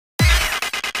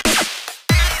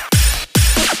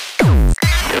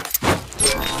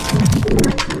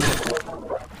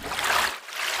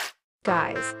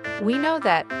We know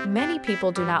that many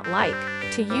people do not like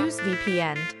to use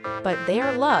VPN, but they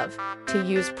love to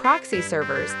use proxy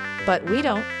servers, but we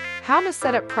don't. How to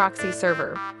set up proxy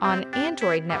server on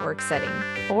Android network setting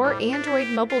or Android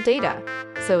mobile data.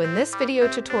 So in this video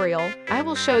tutorial, I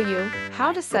will show you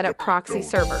how to set up proxy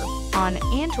server on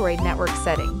Android network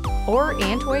setting or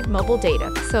Android mobile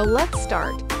data. So let's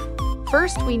start.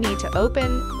 First, we need to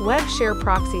open Web Share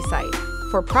Proxy site.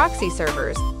 For proxy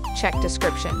servers, check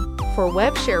description for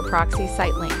Web Share Proxy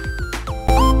site link.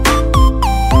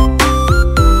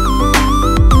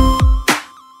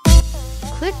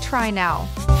 Click Try Now.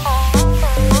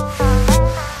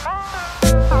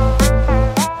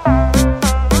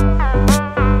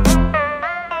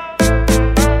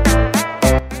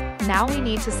 Now we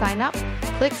need to sign up.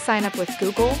 Click Sign Up with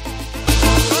Google.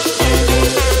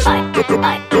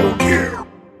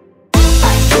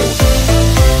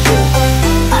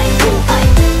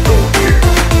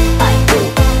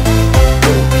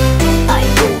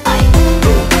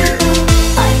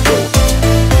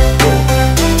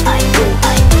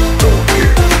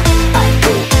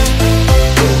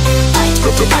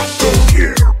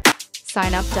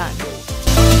 Sign up done.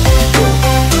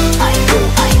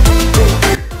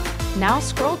 Now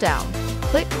scroll down.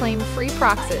 Click Claim Free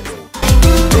Proxies.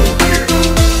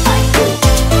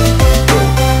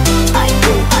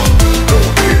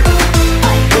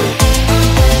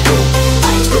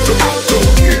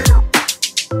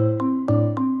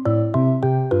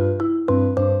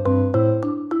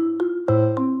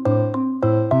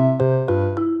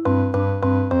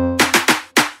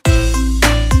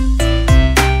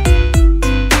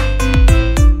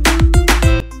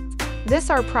 This is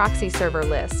our proxy server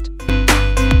list.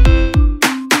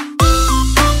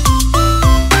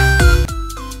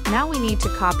 Now we need to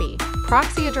copy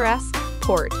proxy address,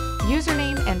 port,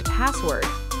 username, and password.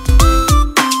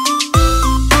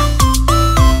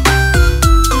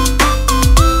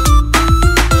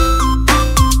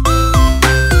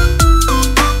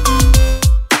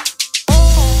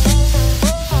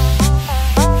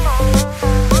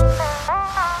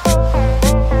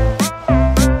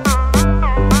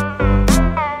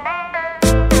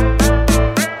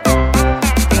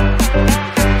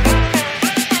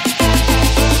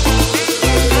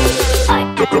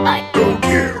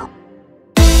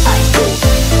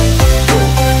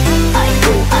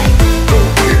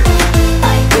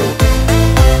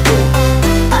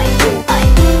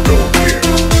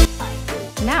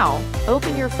 Now,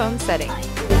 open your phone setting.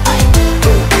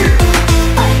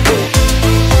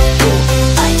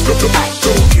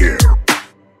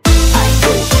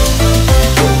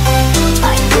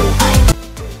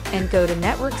 And go to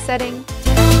network setting.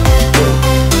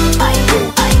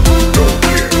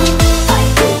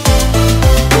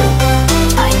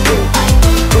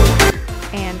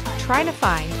 And try to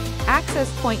find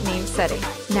access point name setting.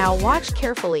 Now watch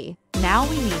carefully. Now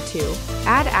we need to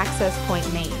add access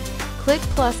point name. Click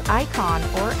plus icon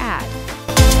or add.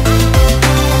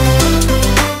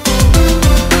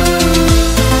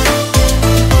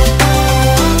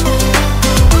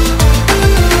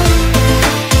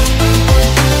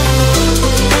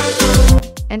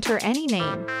 Enter any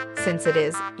name. Since it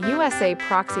is USA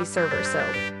proxy server, so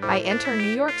I enter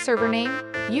New York server name.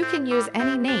 You can use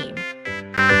any name.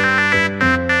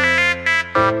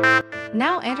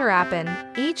 Now enter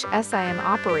APN. Each SIM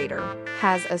operator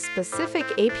has a specific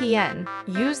APN.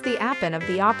 Use the APN of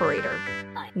the operator.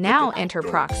 Now enter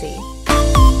proxy.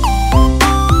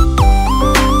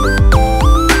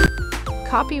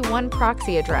 Copy one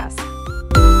proxy address.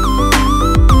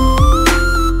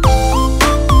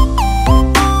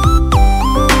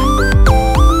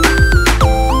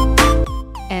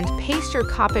 And paste your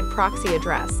copied proxy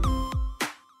address.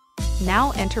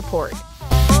 Now enter port.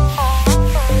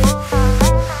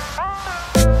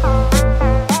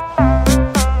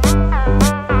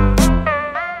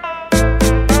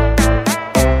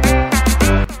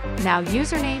 Now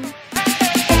username.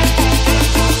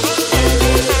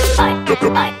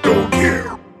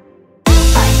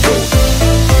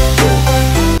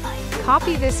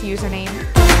 Copy this username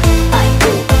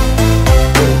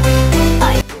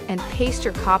and paste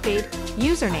your copied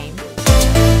username.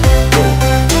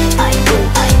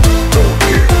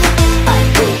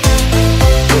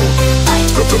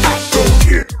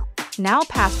 Now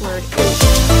password.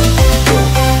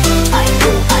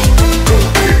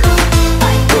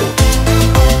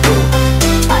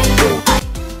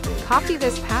 Copy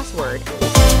this password.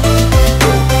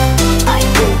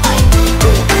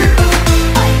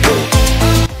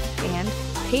 And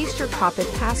paste your copied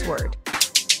password.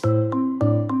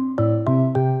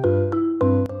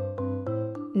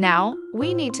 Now,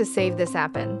 we need to save this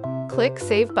APN. Click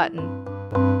Save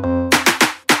button.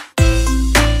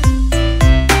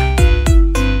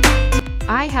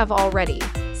 I have already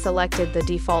selected the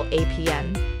default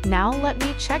APN. Now let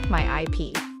me check my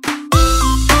IP.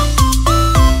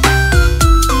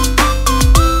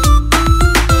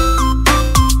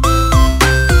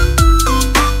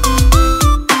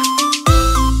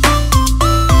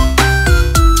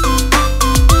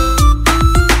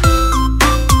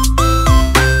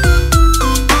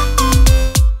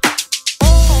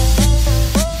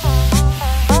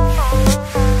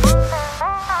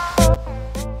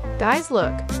 Guys,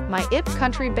 look, my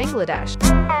Pngtree Bangladesh.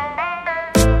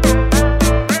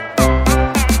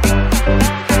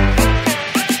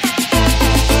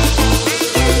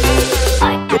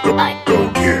 I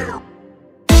don't care.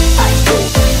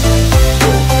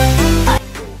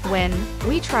 When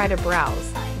we try to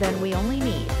browse, then we only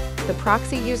need the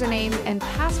proxy username and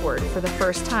password for the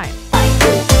first time.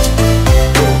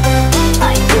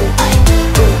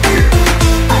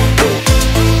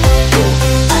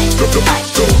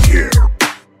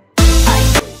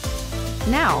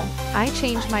 Now, I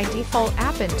change my default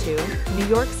appin to New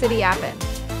York City appin.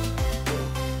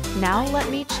 Now let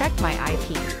me check my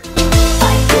IP.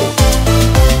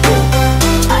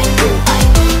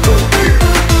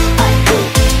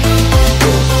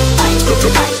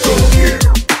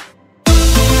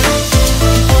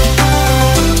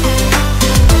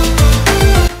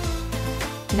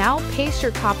 Now paste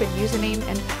your copied username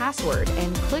and password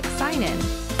and click sign in.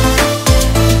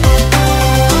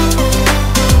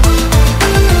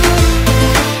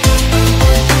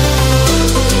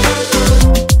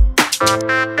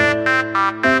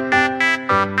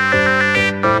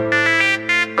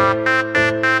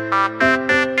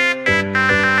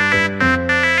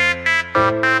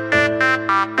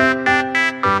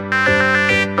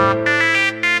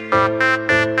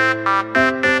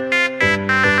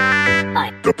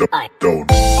 I don't.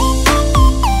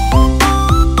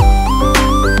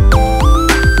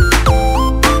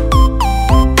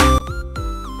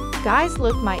 Guys,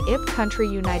 look my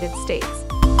Pngtree United States.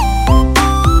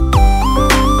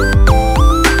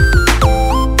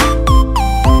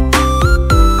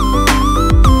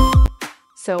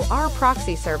 So our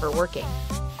proxy server working.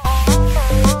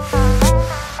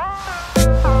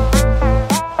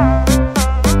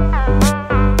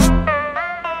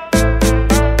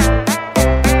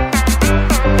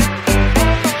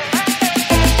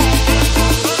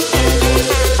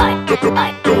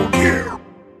 I don't care.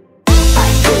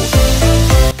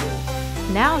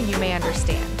 Now you may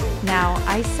understand. Now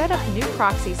I set up new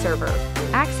proxy server,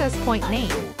 access point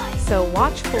name, so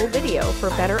watch full video for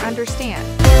better understand.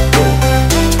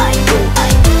 I don't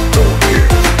care. I don't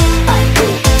care.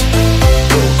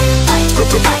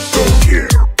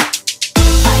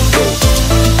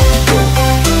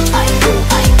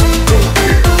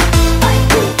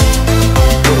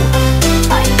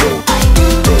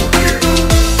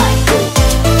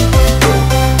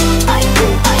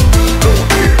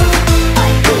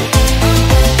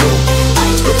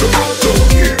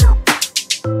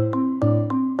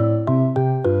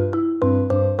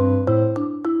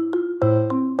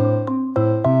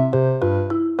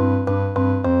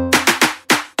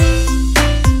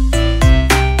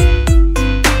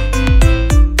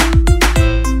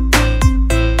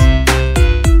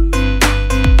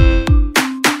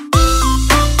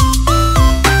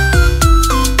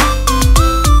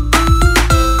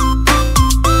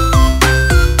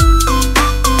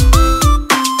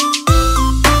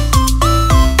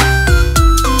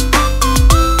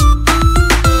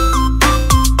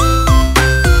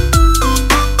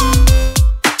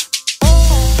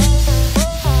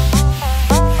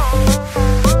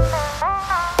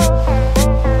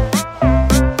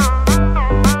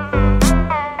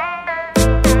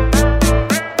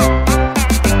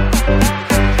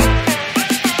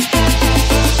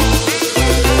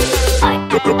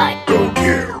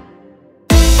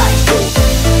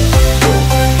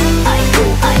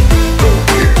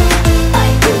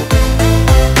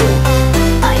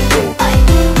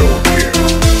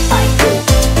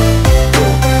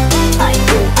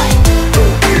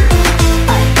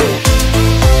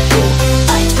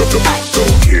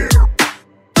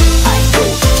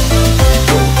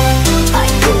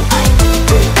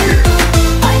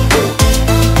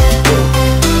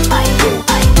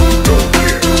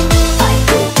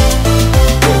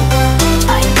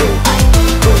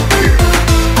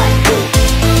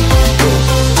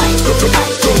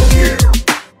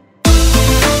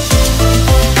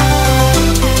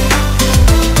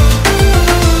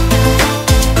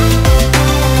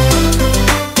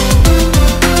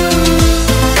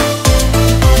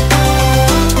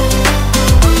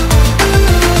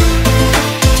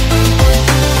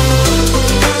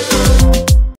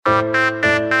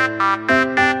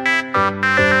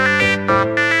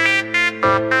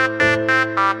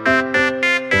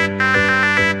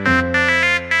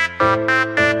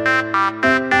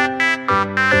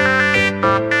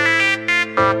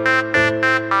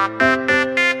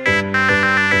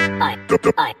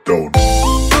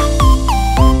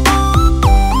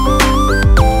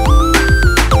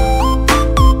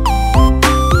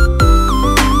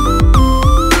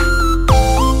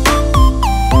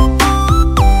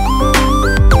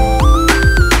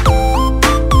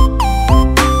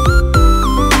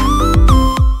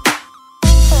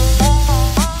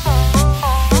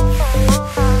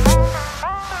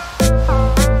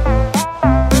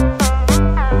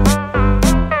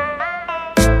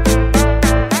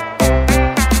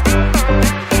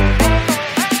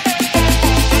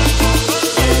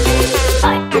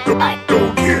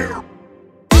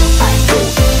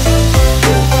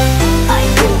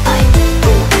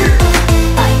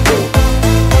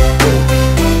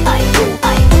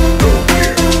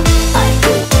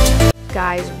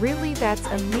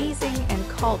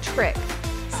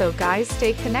 So guys,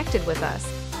 stay connected with us.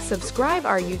 Subscribe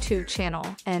our YouTube channel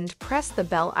and press the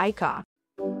bell icon.